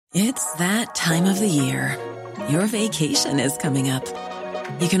It's that time of the year. Your vacation is coming up.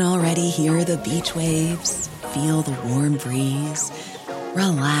 You can already hear the beach waves, feel the warm breeze,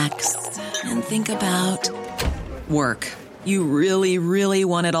 relax, and think about work. You really, really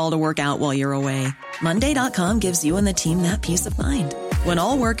want it all to work out while you're away. Monday.com gives you and the team that peace of mind. When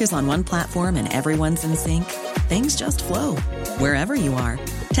all work is on one platform and everyone's in sync, things just flow. Wherever you are,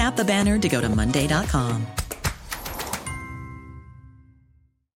 tap the banner to go to Monday.com.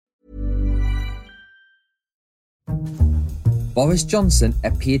 Boris Johnson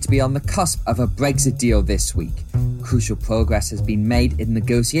appeared to be on the cusp of a Brexit deal this week. Crucial progress has been made in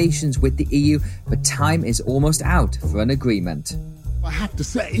negotiations with the EU, but time is almost out for an agreement. I have to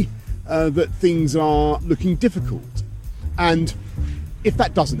say that things are looking difficult. And if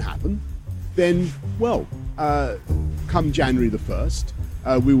that doesn't happen, then, come January the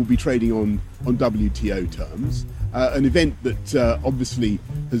 1st, we will be trading on WTO terms, an event that obviously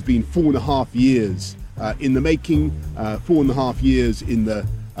has been 4.5 years in the making, 4.5 years in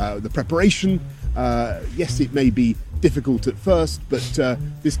the preparation. Yes, it may be difficult at first, but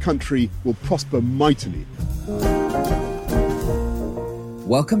this country will prosper mightily.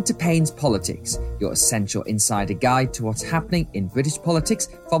 Welcome to Payne's Politics, your essential insider guide to what's happening in British politics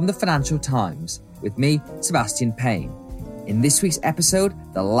from the Financial Times, with me, Sebastian Payne. In this week's episode,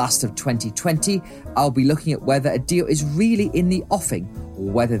 the last of 2020, I'll be looking at whether a deal is really in the offing or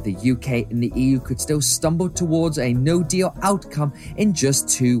whether the UK and the EU could still stumble towards a no-deal outcome in just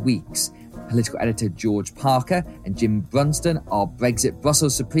 2 weeks. Political editor George Parker and Jim Brunsden, our Brexit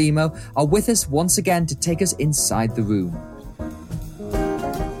Brussels Supremo, are with us once again to take us inside the room.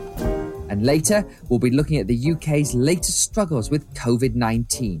 And later, we'll be looking at the UK's latest struggles with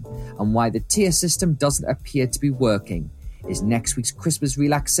COVID-19 and why the tier system doesn't appear to be working. Is next week's Christmas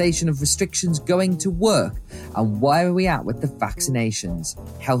relaxation of restrictions going to work? And where are we at with the vaccinations?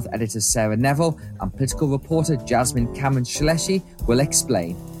 Health editor Sarah Neville and political reporter Jasmine Cameron-Shaleshi will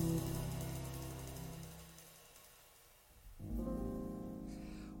explain.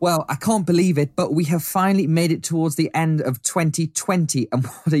 Well, I can't believe it, but we have finally made it towards the end of 2020, and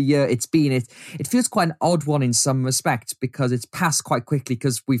what a year it's been. It feels quite an odd one in some respects because it's passed quite quickly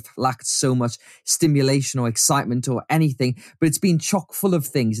because we've lacked so much stimulation or excitement or anything, but it's been chock full of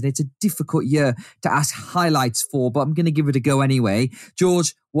things, and it's a difficult year to ask highlights for, but I'm going to give it a go anyway.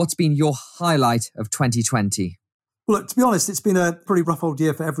 George, what's been your highlight of 2020? Well, look, to be honest, it's been a pretty rough old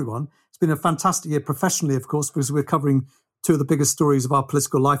year for everyone. It's been a fantastic year professionally, of course, because we're covering two of the biggest stories of our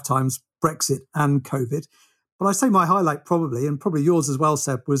political lifetimes, Brexit and COVID. But I say my highlight probably, and probably yours as well,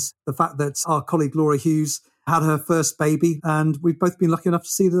 Seb, was the fact that our colleague Laura Hughes had her first baby, and we've both been lucky enough to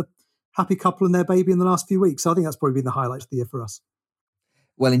see the happy couple and their baby in the last few weeks. So I think that's probably been the highlight of the year for us.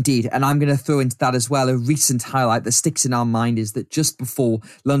 Well, indeed. And I'm going to throw into that as well. A recent highlight that sticks in our mind is that just before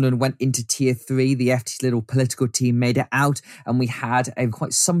London went into Tier 3, the FT's little political team made it out and we had a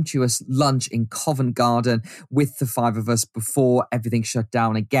quite sumptuous lunch in Covent Garden with the five of us before everything shut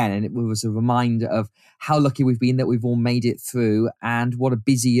down again. And it was a reminder of how lucky we've been that we've all made it through and what a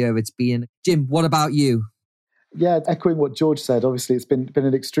busy year it's been. Jim, what about you? Yeah, echoing what George said, obviously it's been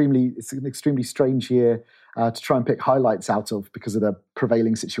an extremely strange year to try and pick highlights out of because of the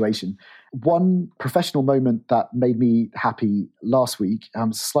prevailing situation. One professional moment that made me happy last week, a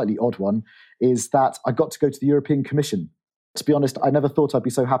slightly odd one, is that I got to go to the European Commission. To be honest, I never thought I'd be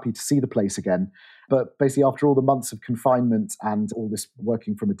so happy to see the place again. But basically, after all the months of confinement and all this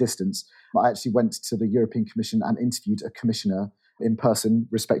working from a distance, I actually went to the European Commission and interviewed a commissioner in person,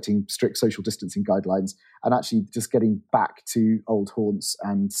 respecting strict social distancing guidelines, and actually just getting back to old haunts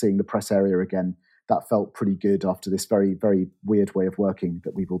and seeing the press area again. That felt pretty good after this very, very weird way of working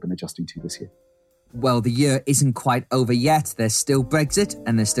that we've all been adjusting to this year. Well, the year isn't quite over yet. There's still Brexit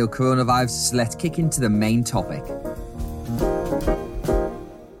and there's still coronavirus, so let's kick into the main topic.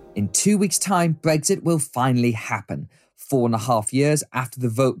 In 2 weeks' time, Brexit will finally happen. 4.5 years after the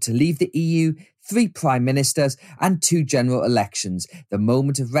vote to leave the EU, 3 prime ministers and 2 general elections. The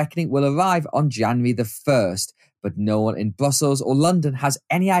moment of reckoning will arrive on January the 1st, but no one in Brussels or London has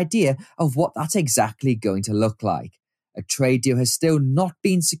any idea of what that's exactly going to look like. A trade deal has still not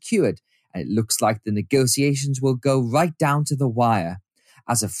been secured, and it looks like the negotiations will go right down to the wire.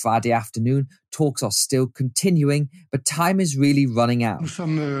 As of Friday afternoon, talks are still continuing, but time is really running out. Nous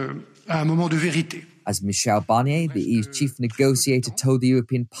sommes à un moment de vérité. As Michel Barnier, the EU's chief negotiator, told the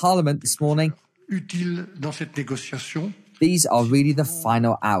European Parliament this morning, utile dans cette négociation. These are really the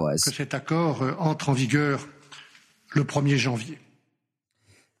final hours. Que cet accord entre en vigueur le 1er janvier.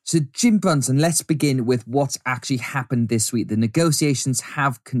 So, Jim Brunton, let's begin with what's actually happened this week. The negotiations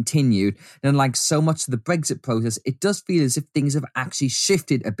have continued. And unlike so much of the Brexit process, it does feel as if things have actually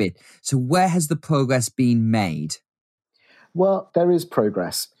shifted a bit. So where has the progress been made? Well, there is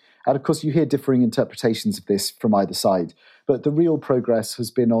progress. And of course, you hear differing interpretations of this from either side. But the real progress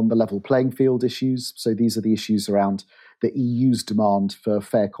has been on the level playing field issues. So these are the issues around the EU's demand for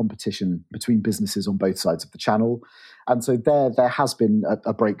fair competition between businesses on both sides of the channel. And so there has been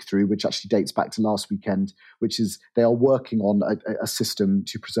a breakthrough, which actually dates back to last weekend, which is they are working on a system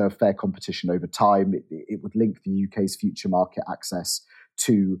to preserve fair competition over time. It would link the UK's future market access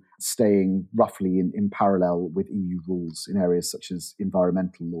to staying roughly in parallel with EU rules in areas such as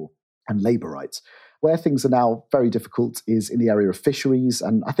environmental law and labour rights. Where things are now very difficult is in the area of fisheries.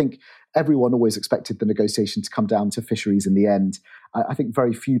 And I think everyone always expected the negotiation to come down to fisheries in the end. I think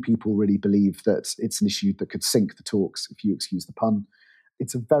very few people really believe that it's an issue that could sink the talks, if you excuse the pun.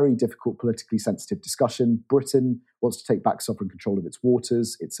 It's a very difficult, politically sensitive discussion. Britain wants to take back sovereign control of its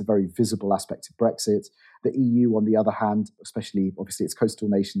waters. It's a very visible aspect of Brexit. The EU, on the other hand, especially obviously its coastal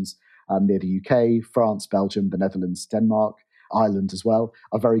nations near the UK, France, Belgium, the Netherlands, Denmark, Ireland as well,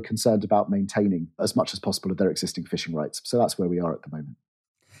 are very concerned about maintaining as much as possible of their existing fishing rights. So that's where we are at the moment.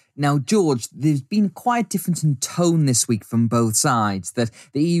 Now, George, there's been quite a difference in tone this week from both sides, that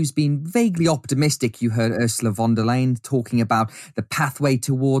the EU's been vaguely optimistic. You heard Ursula von der Leyen talking about the pathway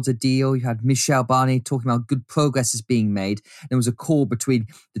towards a deal. You had Michel Barnier talking about good progress is being made. There was a call between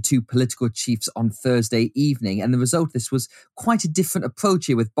the two political chiefs on Thursday evening, and the result of this was quite a different approach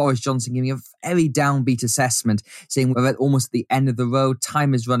here, with Boris Johnson giving a very downbeat assessment, saying we're at almost the end of the road,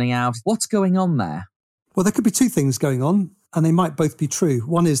 time is running out. What's going on there? Well, there could be two things going on, and they might both be true.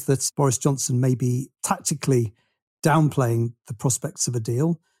 One is that Boris Johnson may be tactically downplaying the prospects of a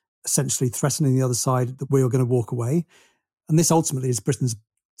deal, essentially threatening the other side that we are going to walk away. And this ultimately is Britain's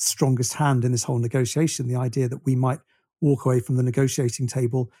strongest hand in this whole negotiation, the idea that we might walk away from the negotiating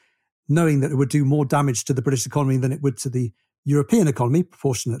table, knowing that it would do more damage to the British economy than it would to the European economy,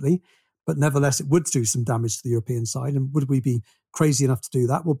 proportionately. But nevertheless, it would do some damage to the European side. And would we be crazy enough to do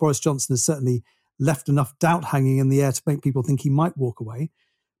that? Well, Boris Johnson has certainly left enough doubt hanging in the air to make people think he might walk away.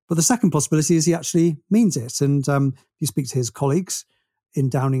 But the second possibility is he actually means it. And you speak to his colleagues in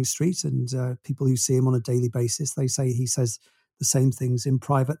Downing Street and people who see him on a daily basis, they say he says the same things in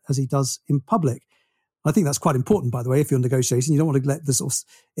private as he does in public. I think that's quite important, by the way, if you're negotiating. You don't want to let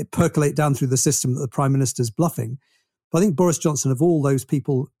it percolate down through the system that the Prime Minister's bluffing. But I think Boris Johnson, of all those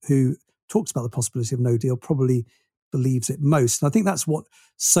people who talks about the possibility of no deal, probably believes it most. And I think that's what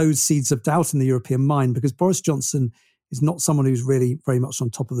sows seeds of doubt in the European mind, because Boris Johnson is not someone who's really very much on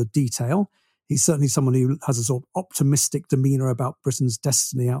top of the detail. He's certainly someone who has a sort of optimistic demeanour about Britain's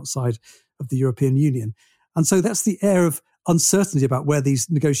destiny outside of the European Union. And so that's the air of uncertainty about where these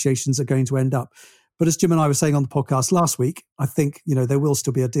negotiations are going to end up. But as Jim and I were saying on the podcast last week, I think, there will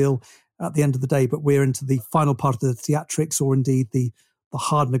still be a deal at the end of the day, but we're into the final part of the theatrics, or indeed the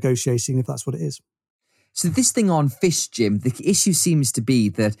hard negotiating, if that's what it is. So this thing on fish, Jim, the issue seems to be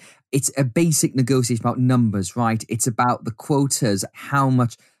that it's a basic negotiation about numbers, right? It's about the quotas, how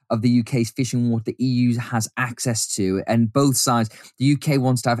much of the UK's fishing water the EU has access to. And both sides, the UK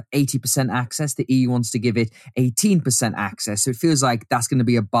wants to have 80% access, the EU wants to give it 18% access. So it feels like that's going to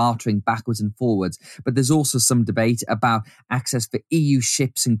be a bartering backwards and forwards. But there's also some debate about access for EU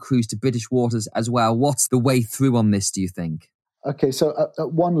ships and crews to British waters as well. What's the way through on this, do you think? Okay, so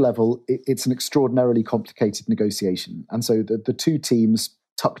at one level, it's an extraordinarily complicated negotiation. And so the two teams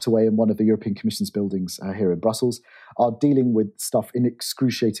tucked away in one of the European Commission's buildings here in Brussels are dealing with stuff in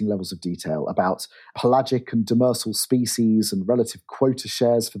excruciating levels of detail about pelagic and demersal species and relative quota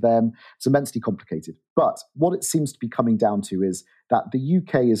shares for them. It's immensely complicated. But what it seems to be coming down to is that the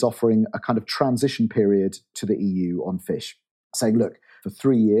UK is offering a kind of transition period to the EU on fish, saying, look, for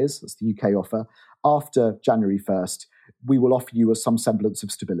 3 years, that's the UK offer, after January 1st, we will offer you some semblance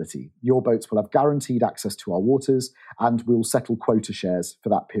of stability. Your boats will have guaranteed access to our waters, and we'll settle quota shares for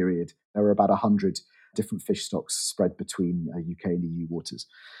that period. There are about 100 different fish stocks spread between UK and EU waters.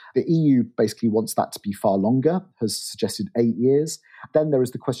 The EU basically wants that to be far longer, has suggested 8 years. Then there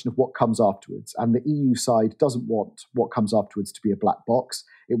is the question of what comes afterwards. And the EU side doesn't want what comes afterwards to be a black box.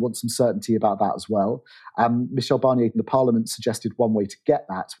 It wants some certainty about that as well. Michel Barnier in the Parliament suggested one way to get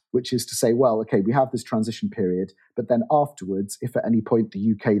that, which is to say, well, okay, we have this transition period, but then afterwards, if at any point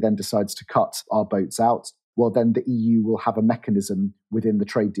the UK then decides to cut our boats out, well, then the EU will have a mechanism within the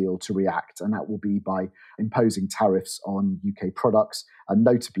trade deal to react, and that will be by imposing tariffs on UK products, and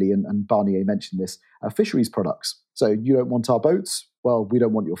notably, and Barnier mentioned this, fisheries products. So you don't want our boats? Well, we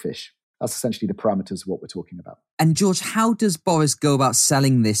don't want your fish. That's essentially the parameters of what we're talking about. And George, how does Boris go about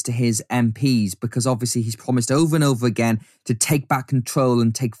selling this to his MPs? Because obviously he's promised over and over again to take back control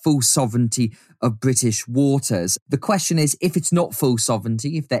and take full sovereignty of British waters. The question is, if it's not full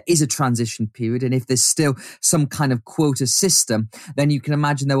sovereignty, if there is a transition period, and if there's still some kind of quota system, then you can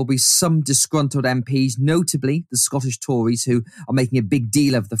imagine there will be some disgruntled MPs, notably the Scottish Tories, who are making a big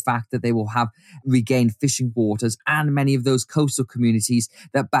deal of the fact that they will have regained fishing waters, and many of those coastal communities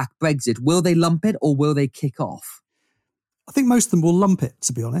that back Brexit. Will they lump it or will they kick off? I think most of them will lump it,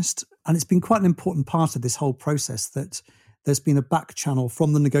 to be honest. And it's been quite an important part of this whole process that there's been a back channel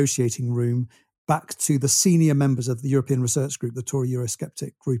from the negotiating room back to the senior members of the European Research Group, the Tory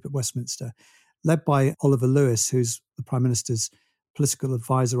Eurosceptic group at Westminster, led by Oliver Lewis, who's the Prime Minister's political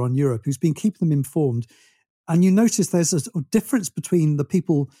advisor on Europe, who's been keeping them informed. And you notice there's a difference between the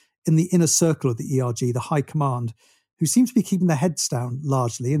people in the inner circle of the ERG, the high command, who seem to be keeping their heads down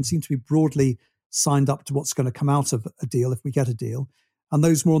largely and seem to be broadly signed up to what's going to come out of a deal if we get a deal, and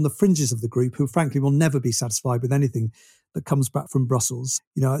those more on the fringes of the group who frankly will never be satisfied with anything that comes back from Brussels.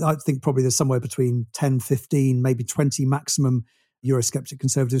 You know, I think probably there's somewhere between 10, 15, maybe 20 maximum Eurosceptic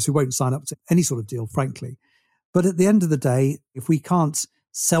Conservatives who won't sign up to any sort of deal, frankly. But at the end of the day, if we can't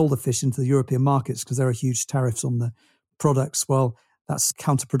sell the fish into the European markets because there are huge tariffs on the products, well, that's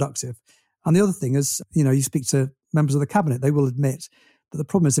counterproductive. And the other thing is, you know, you speak to members of the cabinet, they will admit that the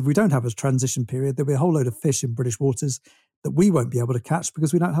problem is if we don't have a transition period, there'll be a whole load of fish in British waters that we won't be able to catch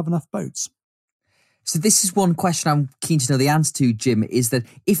because we don't have enough boats. So this is one question I'm keen to know the answer to, Jim, is that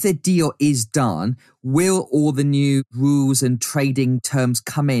if the deal is done, will all the new rules and trading terms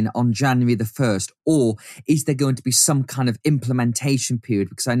come in on January the 1st? Or is there going to be some kind of implementation period?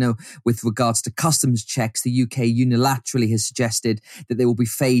 Because I know with regards to customs checks, the UK unilaterally has suggested that they will be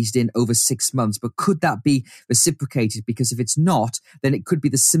phased in over 6 months. But could that be reciprocated? Because if it's not, then it could be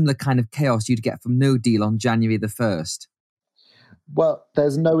the similar kind of chaos you'd get from no deal on January the 1st. Well,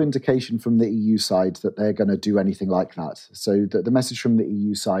 there's no indication from the EU side that they're going to do anything like that. So the message from the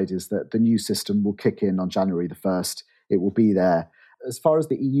EU side is that the new system will kick in on January the 1st. It will be there. As far as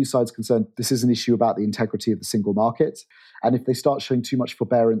the EU side is concerned, this is an issue about the integrity of the single market. And if they start showing too much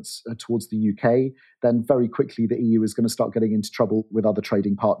forbearance towards the UK, then very quickly the EU is going to start getting into trouble with other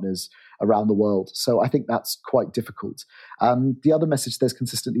trading partners around the world. So I think that's quite difficult. The other message there's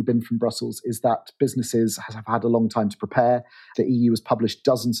consistently been from Brussels is that businesses have had a long time to prepare. The EU has published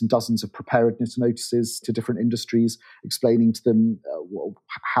dozens and dozens of preparedness notices to different industries, explaining to them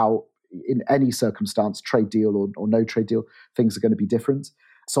how in any circumstance, trade deal or no trade deal, things are going to be different.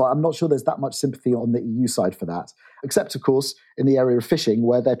 So I'm not sure there's that much sympathy on the EU side for that, except, of course, in the area of fishing,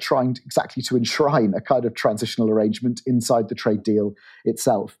 where they're trying exactly to enshrine a kind of transitional arrangement inside the trade deal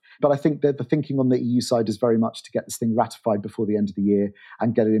itself. But I think that the thinking on the EU side is very much to get this thing ratified before the end of the year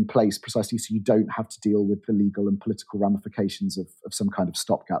and get it in place precisely so you don't have to deal with the legal and political ramifications of some kind of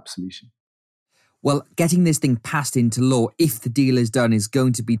stopgap solution. Well, getting this thing passed into law, if the deal is done, is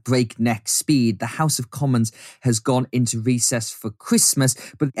going to be breakneck speed. The House of Commons has gone into recess for Christmas,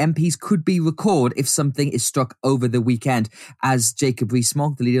 but MPs could be recalled if something is struck over the weekend, as Jacob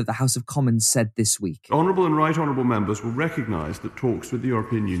Rees-Mogg, the leader of the House of Commons, said this week. Honourable and right honourable members will recognise that talks with the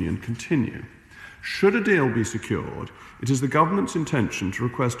European Union continue. Should a deal be secured, it is the government's intention to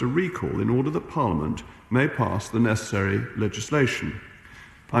request a recall in order that Parliament may pass the necessary legislation.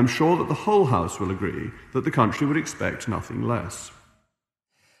 I'm sure that the whole House will agree that the country would expect nothing less.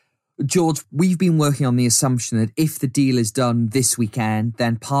 George, we've been working on the assumption that if the deal is done this weekend,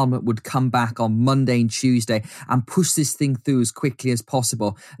 then Parliament would come back on Monday and Tuesday and push this thing through as quickly as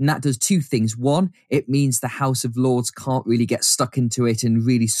possible. And that does two things. One, it means the House of Lords can't really get stuck into it and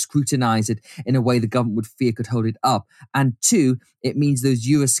really scrutinise it in a way the government would fear could hold it up. And two, it means those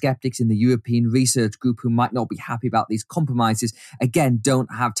Eurosceptics in the European Research Group who might not be happy about these compromises, again,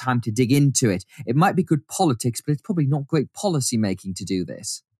 don't have time to dig into it. It might be good politics, but it's probably not great policy making to do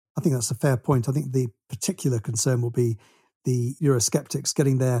this. I think that's a fair point. I think the particular concern will be the Eurosceptics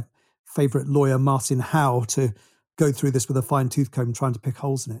getting their favourite lawyer, Martin Howe, to go through this with a fine-tooth comb trying to pick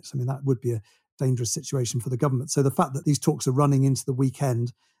holes in it. So, I mean, that would be a dangerous situation for the government. So the fact that these talks are running into the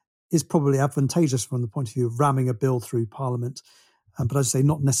weekend is probably advantageous from the point of view of ramming a bill through Parliament. But as I say,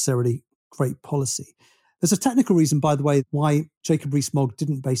 not necessarily great policy. There's a technical reason, by the way, why Jacob Rees-Mogg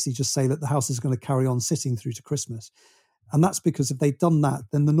didn't basically just say that the House is going to carry on sitting through to Christmas. And that's because if they'd done that,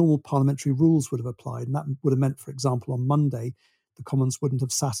 then the normal parliamentary rules would have applied. And that would have meant, for example, on Monday, the Commons wouldn't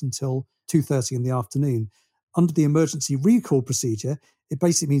have sat until 2:30 in the afternoon. Under the emergency recall procedure, it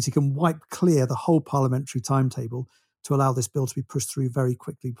basically means you can wipe clear the whole parliamentary timetable to allow this bill to be pushed through very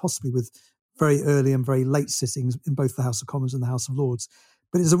quickly, possibly with very early and very late sittings in both the House of Commons and the House of Lords.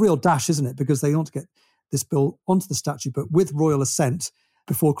 But it's a real dash, isn't it? Because they want to get this bill onto the statute, but with royal assent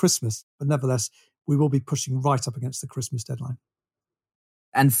before Christmas. But nevertheless, we will be pushing right up against the Christmas deadline.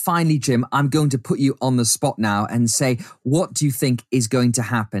 And finally, Jim, I'm going to put you on the spot now and say, what do you think is going to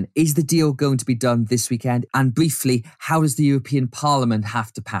happen? Is the deal going to be done this weekend? And briefly, how does the European Parliament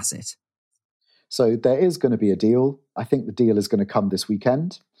have to pass it? So there is going to be a deal. I think the deal is going to come this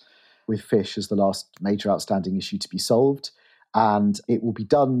weekend, with fish as the last major outstanding issue to be solved. And it will be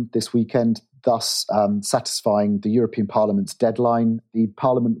done this weekend, thus satisfying the European Parliament's deadline. The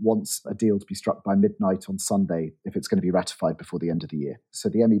Parliament wants a deal to be struck by midnight on Sunday if it's going to be ratified before the end of the year. So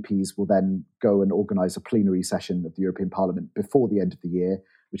the MEPs will then go and organise a plenary session of the European Parliament before the end of the year,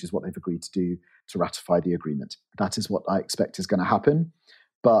 which is what they've agreed to do to ratify the agreement. That is what I expect is going to happen.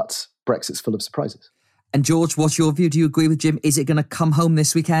 But Brexit's full of surprises. And George, what's your view? Do you agree with Jim? Is it going to come home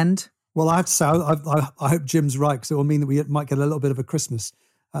this weekend? Well, I have to say, I hope Jim's right, because it will mean that we might get a little bit of a Christmas,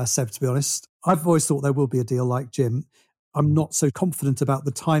 Seb, to be honest. I've always thought there will be a deal like Jim. I'm not so confident about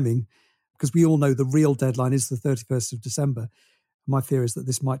the timing, because we all know the real deadline is the 31st of December. My fear is that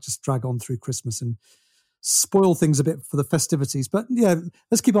this might just drag on through Christmas and spoil things a bit for the festivities. But yeah,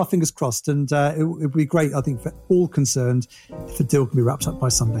 let's keep our fingers crossed. And it would be great, I think, for all concerned if the deal can be wrapped up by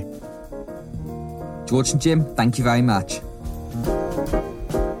Sunday. George and Jim, thank you very much.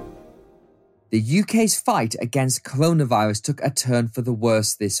 The UK's fight against coronavirus took a turn for the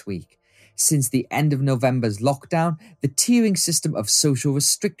worse this week. Since the end of November's lockdown, the tiering system of social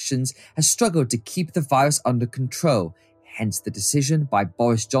restrictions has struggled to keep the virus under control, hence the decision by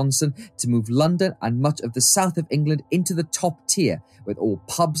Boris Johnson to move London and much of the south of England into the top tier, with all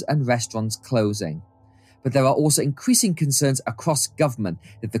pubs and restaurants closing. But there are also increasing concerns across government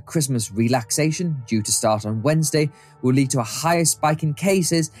that the Christmas relaxation, due to start on Wednesday, will lead to a higher spike in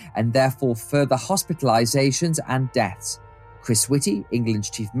cases and therefore further hospitalisations and deaths. Chris Whitty,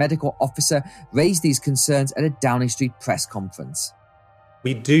 England's chief medical officer, raised these concerns at a Downing Street press conference.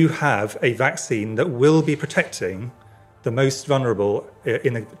 We do have a vaccine that will be protecting the most vulnerable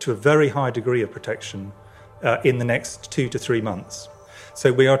to a very high degree of protection in the next 2 to 3 months.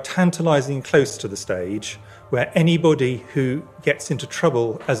 So we are tantalising close to the stage where anybody who gets into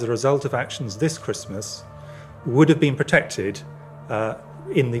trouble as a result of actions this Christmas would have been protected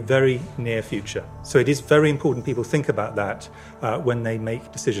in the very near future. So it is very important people think about that when they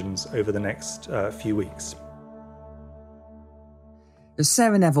make decisions over the next few weeks. So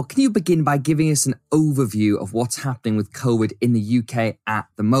Sarah Neville, can you begin by giving us an overview of what's happening with COVID in the UK at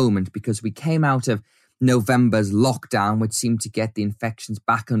the moment? Because we came out of November's lockdown, which seemed to get the infections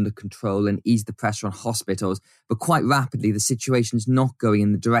back under control and ease the pressure on hospitals. But quite rapidly, the situation's not going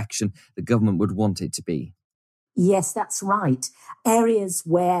in the direction the government would want it to be. Yes, that's right. Areas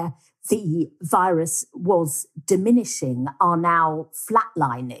where the virus was diminishing are now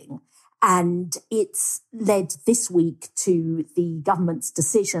flatlining. And it's led this week to the government's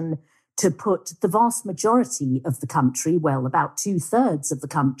decision to put the vast majority of the country, well, about 2/3 of the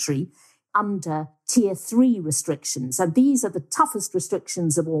country, under Tier 3 restrictions. And these are the toughest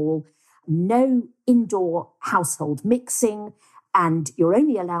restrictions of all. No indoor household mixing, and you're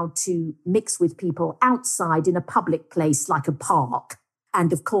only allowed to mix with people outside in a public place like a park.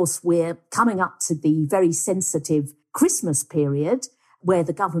 And of course, we're coming up to the very sensitive Christmas period, where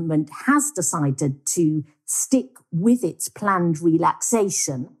the government has decided to stick with its planned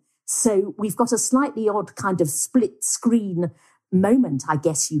relaxation. So we've got a slightly odd kind of split screen moment, I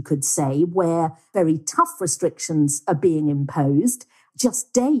guess you could say, where very tough restrictions are being imposed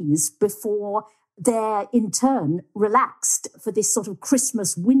just days before they're in turn relaxed for this sort of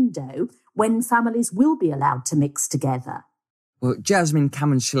Christmas window when families will be allowed to mix together. Well, Jasmine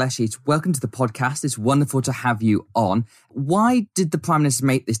Cameron-Shaleshi, welcome to the podcast. It's wonderful to have you on. Why did the Prime Minister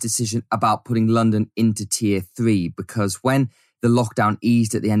make this decision about putting London into Tier 3? Because when the lockdown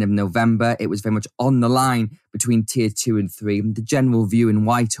eased at the end of November, it was very much on the line between Tier 2 and 3. And the general view in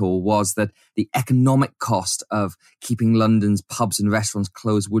Whitehall was that the economic cost of keeping London's pubs and restaurants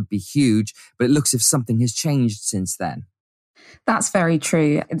closed would be huge, but it looks as if something has changed since then. That's very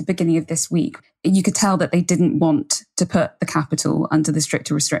true. At the beginning of this week, you could tell that they didn't want to put the capital under the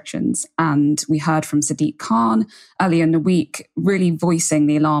stricter restrictions. And we heard from Sadiq Khan earlier in the week, really voicing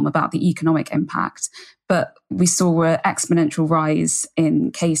the alarm about the economic impact. But we saw an exponential rise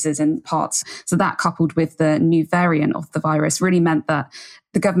in cases in parts. So that, coupled with the new variant of the virus, really meant that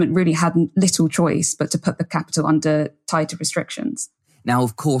the government really had little choice but to put the capital under tighter restrictions. Now,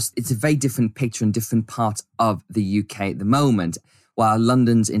 of course, it's a very different picture in different parts of the UK at the moment. While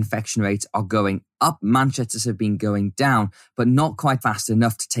London's infection rates are going up, Manchester's have been going down, but not quite fast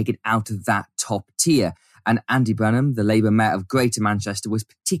enough to take it out of that top tier. And Andy Burnham, the Labour mayor of Greater Manchester, was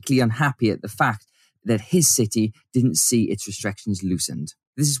particularly unhappy at the fact that his city didn't see its restrictions loosened.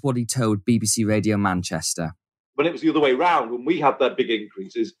 This is what he told BBC Radio Manchester. When it was the other way round, when we had their big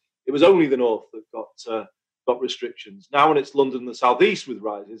increases, it was only the north that got restrictions. Now when it's London and the southeast with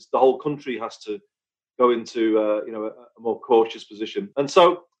rises, the whole country has to go into a more cautious position. And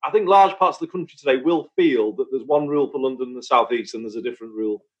so I think large parts of the country today will feel that there's one rule for London and the southeast and there's a different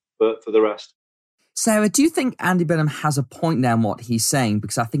rule for the rest. Sarah, do you think Andy Burnham has a point there in what he's saying?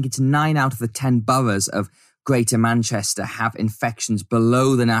 Because I think it's 9 out of the 10 boroughs of Greater Manchester have infections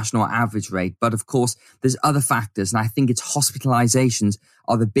below the national average rate. But of course, there's other factors. And I think it's hospitalisations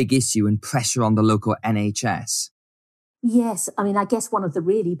are the big issue and pressure on the local NHS. Yes, I mean, I guess one of the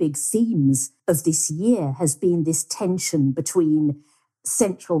really big themes of this year has been this tension between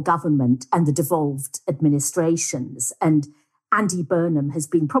central government and the devolved administrations. And Andy Burnham has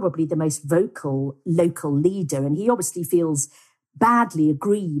been probably the most vocal local leader, and he obviously feels badly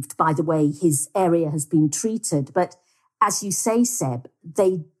aggrieved by the way his area has been treated. But as you say, Seb,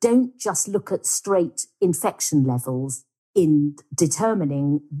 they don't just look at straight infection levels in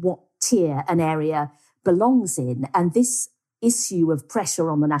determining what tier an area belongs in. And this issue of pressure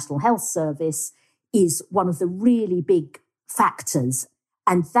on the National Health Service is one of the really big factors.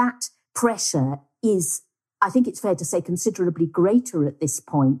 And that pressure is, I think it's fair to say, considerably greater at this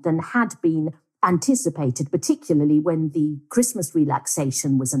point than had been anticipated, particularly when the Christmas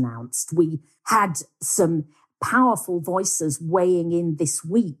relaxation was announced. We had some powerful voices weighing in this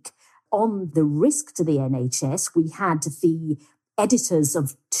week on the risk to the NHS. We had the editors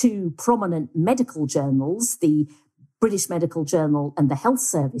of 2 prominent medical journals, the British Medical Journal and the Health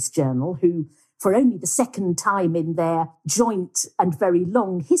Service Journal, who, for only the second time in their joint and very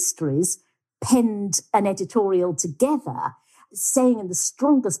long histories, penned an editorial together saying in the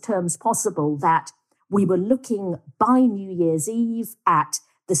strongest terms possible that we were looking by New Year's Eve at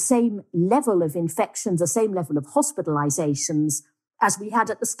the same level of infections, the same level of hospitalizations as we had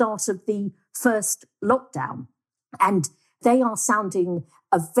at the start of the first lockdown. And they are sounding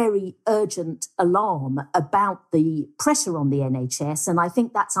a very urgent alarm about the pressure on the NHS. And I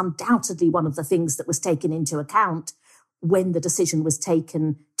think that's undoubtedly one of the things that was taken into account when the decision was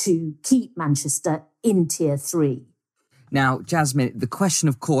taken to keep Manchester in Tier 3. Now, Jasmine, the question,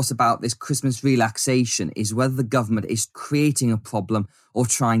 of course, about this Christmas relaxation is whether the government is creating a problem or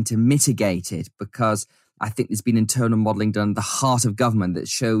trying to mitigate it, because I think there's been internal modelling done at the heart of government that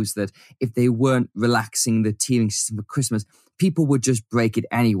shows that if they weren't relaxing the tiering system for Christmas, people would just break it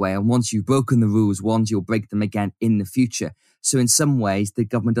anyway. And once you've broken the rules once, you'll break them again in the future. So in some ways, the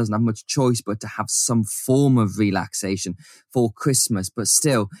government doesn't have much choice but to have some form of relaxation for Christmas. But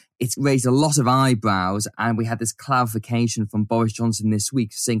still, it's raised a lot of eyebrows. And we had this clarification from Boris Johnson this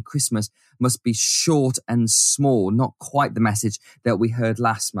week saying Christmas must be short and small, not quite the message that we heard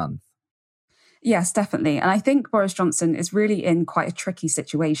last month. Yes, definitely. And I think Boris Johnson is really in quite a tricky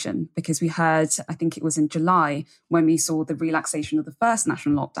situation because we heard, I think it was in July, when we saw the relaxation of the first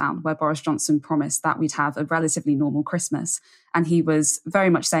national lockdown, where Boris Johnson promised that we'd have a relatively normal Christmas. And he was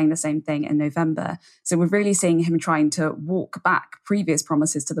very much saying the same thing in November. So we're really seeing him trying to walk back previous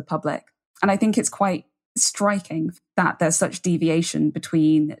promises to the public. And I think it's quite striking that there's such deviation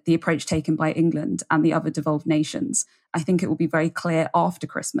between the approach taken by England and the other devolved nations. I think it will be very clear after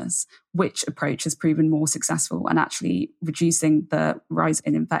Christmas which approach has proven more successful and actually reducing the rise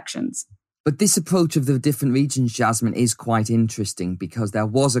in infections. But this approach of the different regions, Jasmine, is quite interesting because there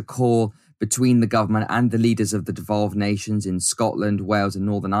was a call between the government and the leaders of the devolved nations in Scotland, Wales and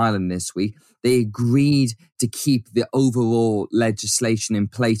Northern Ireland this week. They agreed to keep the overall legislation in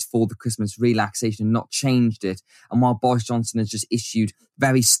place for the Christmas relaxation and not changed it. And while Boris Johnson has just issued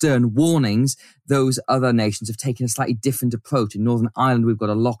very stern warnings, those other nations have taken a slightly different approach. In Northern Ireland, we've got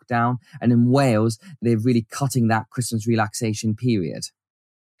a lockdown. And in Wales, they're really cutting that Christmas relaxation period.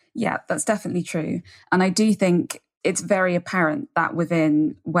 Yeah, that's definitely true. And I do think it's very apparent that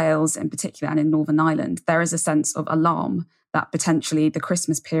within Wales in particular and in Northern Ireland, there is a sense of alarm that potentially the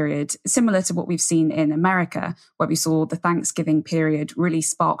Christmas period, similar to what we've seen in America, where we saw the Thanksgiving period really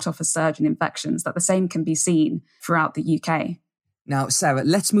sparked off a surge in infections, that the same can be seen throughout the UK. Now, Sarah,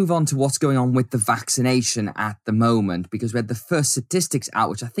 let's move on to what's going on with the vaccination at the moment, because we had the first statistics out,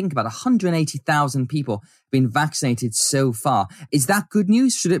 which I think about 180,000 people have been vaccinated so far. Is that good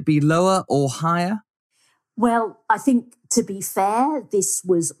news? Should it be lower or higher? Well, I think, to be fair, this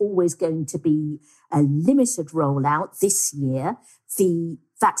was always going to be a limited rollout this year. The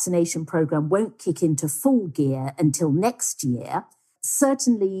vaccination programme won't kick into full gear until next year.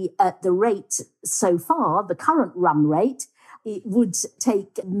 Certainly at the rate so far, the current run rate, it would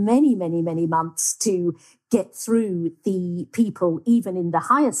take many, many, many months to get through the people, even in the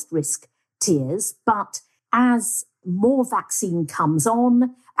highest risk tiers. But as more vaccine comes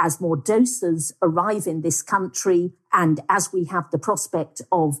on, as more doses arrive in this country, and as we have the prospect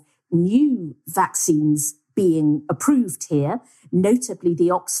of new vaccines being approved here, notably the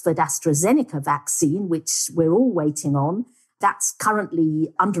Oxford AstraZeneca vaccine, which we're all waiting on, that's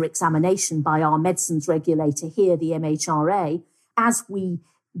currently under examination by our medicines regulator here, the MHRA. As we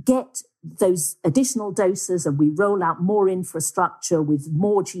get those additional doses and we roll out more infrastructure with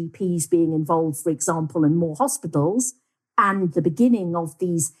more GPs being involved, for example, and more hospitals, and the beginning of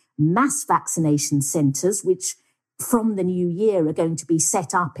these mass vaccination centres, which from the new year are going to be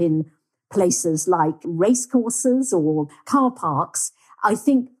set up in places like racecourses or car parks, I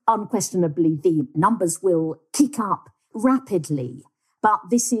think unquestionably the numbers will kick up rapidly. But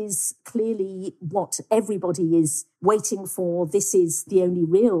this is clearly what everybody is waiting for. This is the only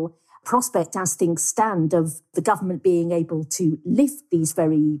real prospect as things stand of the government being able to lift these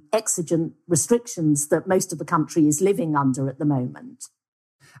very exigent restrictions that most of the country is living under at the moment.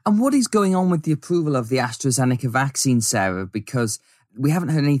 And what is going on with the approval of the AstraZeneca vaccine, Sarah? Because we haven't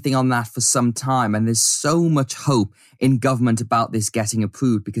heard anything on that for some time, and there's so much hope in government about this getting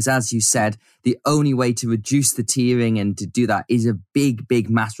approved because, as you said, the only way to reduce the tiering and to do that is a big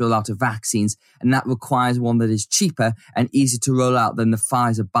mass rollout of vaccines, and that requires one that is cheaper and easier to roll out than the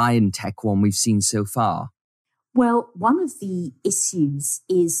Pfizer-BioNTech one we've seen so far. Well, one of the issues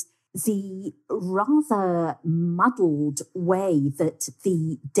is the rather muddled way that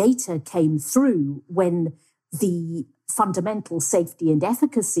the data came through when the fundamental safety and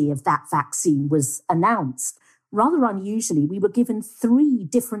efficacy of that vaccine was announced. Rather unusually, we were given 3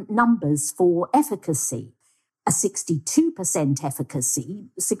 different numbers for efficacy. A 62% efficacy,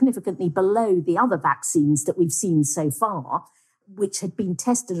 significantly below the other vaccines that we've seen so far, which had been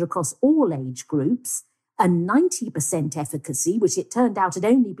tested across all age groups, a 90% efficacy, which it turned out had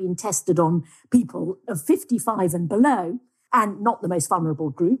only been tested on people of 55 and below, and not the most vulnerable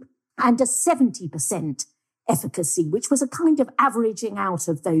group, and a 70% efficacy, which was a kind of averaging out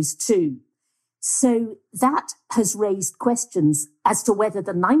of those two. So that has raised questions as to whether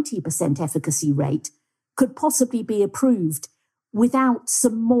the 90% efficacy rate could possibly be approved without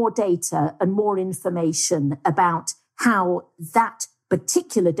some more data and more information about how that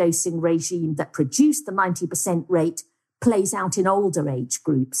particular dosing regime that produced the 90% rate plays out in older age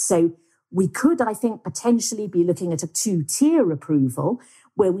groups. So we could, I think, potentially be looking at a 2-tier approval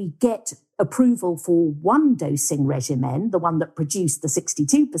where we get approval for one dosing regimen, the one that produced the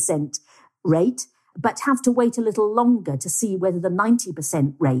 62% rate, but have to wait a little longer to see whether the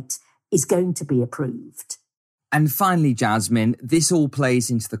 90% rate is going to be approved. And finally, Jasmine, this all plays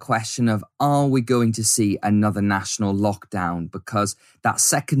into the question of, are we going to see another national lockdown? Because that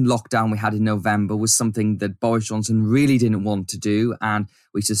second lockdown we had in November was something that Boris Johnson really didn't want to do, and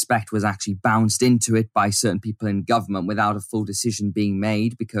we suspect was actually bounced into it by certain people in government without a full decision being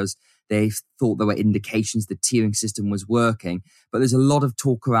made because they thought there were indications the tiering system was working. But there's a lot of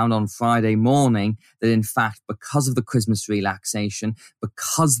talk around on Friday morning that, in fact, because of the Christmas relaxation,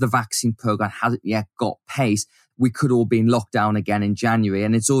 because the vaccine program hasn't yet got pace, we could all be in lockdown again in January,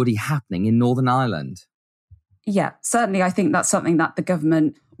 and it's already happening in Northern Ireland. Yeah, certainly I think that's something that the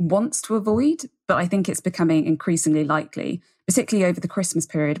government wants to avoid, but I think it's becoming increasingly likely, particularly over the Christmas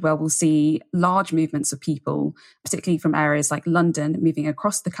period where we'll see large movements of people, particularly from areas like London, moving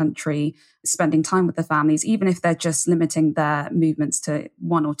across the country, spending time with their families, even if they're just limiting their movements to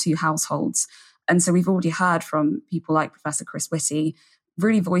 1 or 2 households. And so we've already heard from people like Professor Chris Whitty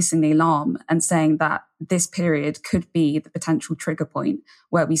really voicing the alarm and saying that this period could be the potential trigger point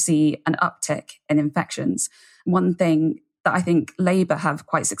where we see an uptick in infections. One thing that I think Labour have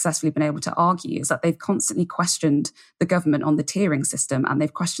quite successfully been able to argue is that they've constantly questioned the government on the tiering system and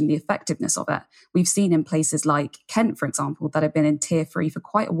they've questioned the effectiveness of it. We've seen in places like Kent, for example, that have been in tier 3 for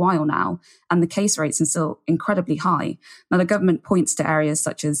quite a while now, and the case rates are still incredibly high. Now, the government points to areas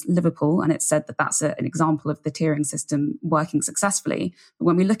such as Liverpool, and it's said that that's an example of the tiering system working successfully. But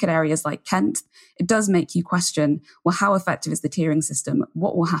when we look at areas like Kent, it does make you question, well, how effective is the tiering system?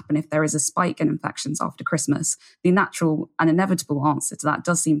 What will happen if there is a spike in infections after Christmas? The natural and inevitable answer to that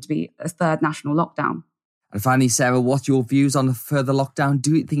does seem to be a third national lockdown. And finally, Sarah, what's your views on a further lockdown?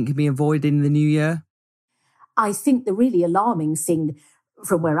 Do you think it can be avoided in the new year? I think the really alarming thing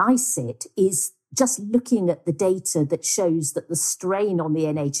from where I sit is just looking at the data that shows that the strain on the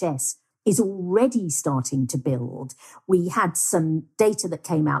NHS is already starting to build. We had some data that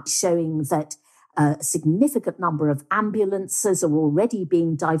came out showing that a significant number of ambulances are already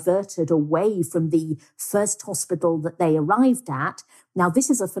being diverted away from the first hospital that they arrived at. Now, this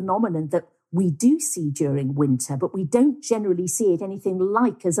is a phenomenon that we do see during winter, but we don't generally see it anything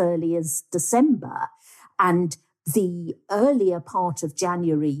like as early as December. And the earlier part of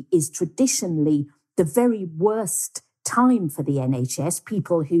January is traditionally the very worst time for the NHS.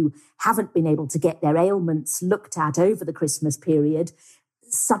 People who haven't been able to get their ailments looked at over the Christmas period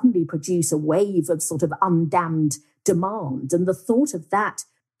suddenly produce a wave of sort of undammed demand. And the thought of that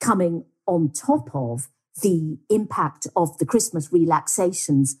coming on top of the impact of the Christmas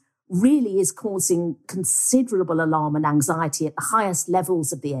relaxations really is causing considerable alarm and anxiety at the highest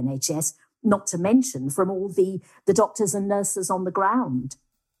levels of the NHS, not to mention from all the doctors and nurses on the ground.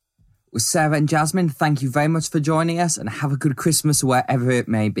 Well, Sarah and Jasmine, thank you very much for joining us, and have a good Christmas wherever it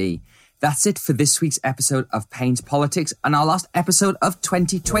may be. That's it for this week's episode of Payne's Politics and our last episode of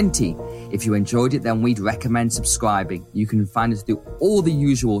 2020. If you enjoyed it, then we'd recommend subscribing. You can find us through all the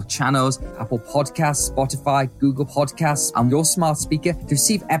usual channels: Apple Podcasts, Spotify, Google Podcasts, and your smart speaker to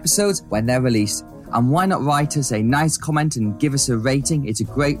receive episodes when they're released. And why not write us a nice comment and give us a rating? It's a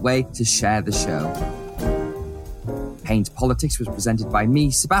great way to share the show. Payne's Politics was presented by me,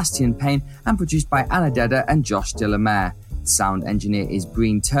 Sebastian Payne, and produced by Anna Dedder and Josh Dillamere. The sound engineer is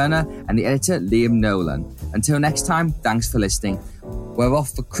Breen Turner and the editor Liam Nolan. Until next time, thanks for listening. We're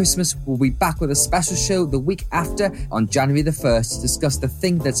off for Christmas. We'll be back with a special show the week after on January the 1st to discuss the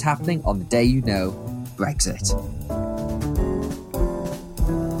thing that's happening on the day you know, Brexit.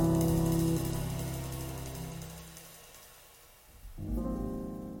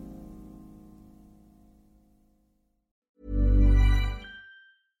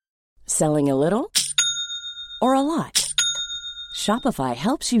 Selling a little or a lot? Shopify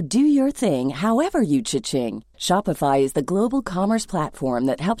helps you do your thing however you cha-ching. Shopify is the global commerce platform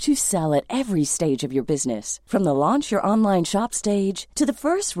that helps you sell at every stage of your business. From the launch your online shop stage to the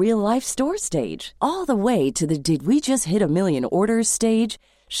first real-life store stage, all the way to the did we just hit a million orders stage.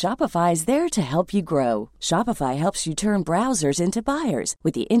 Shopify is there to help you grow. Shopify helps you turn browsers into buyers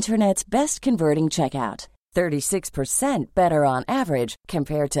with the internet's best converting checkout. 36% better on average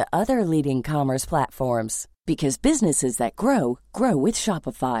compared to other leading commerce platforms. Because businesses that grow, grow with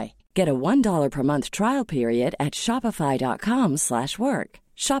Shopify. Get a $1 per month trial period at shopify.com/work.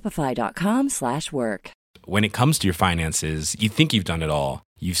 Shopify.com/work. When it comes to your finances, you think you've done it all.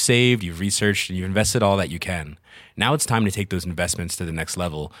 You've saved, you've researched, and you've invested all that you can. Now it's time to take those investments to the next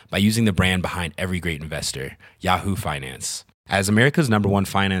level by using the brand behind every great investor, Yahoo Finance. As America's #1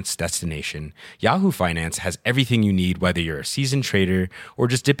 finance destination, Yahoo Finance has everything you need, whether you're a seasoned trader or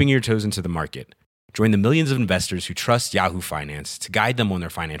just dipping your toes into the market. Join the millions of investors who trust Yahoo Finance to guide them on their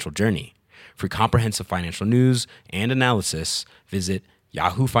financial journey. For comprehensive financial news and analysis, visit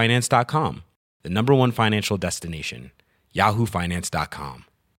yahoofinance.com, the #1 financial destination, yahoofinance.com.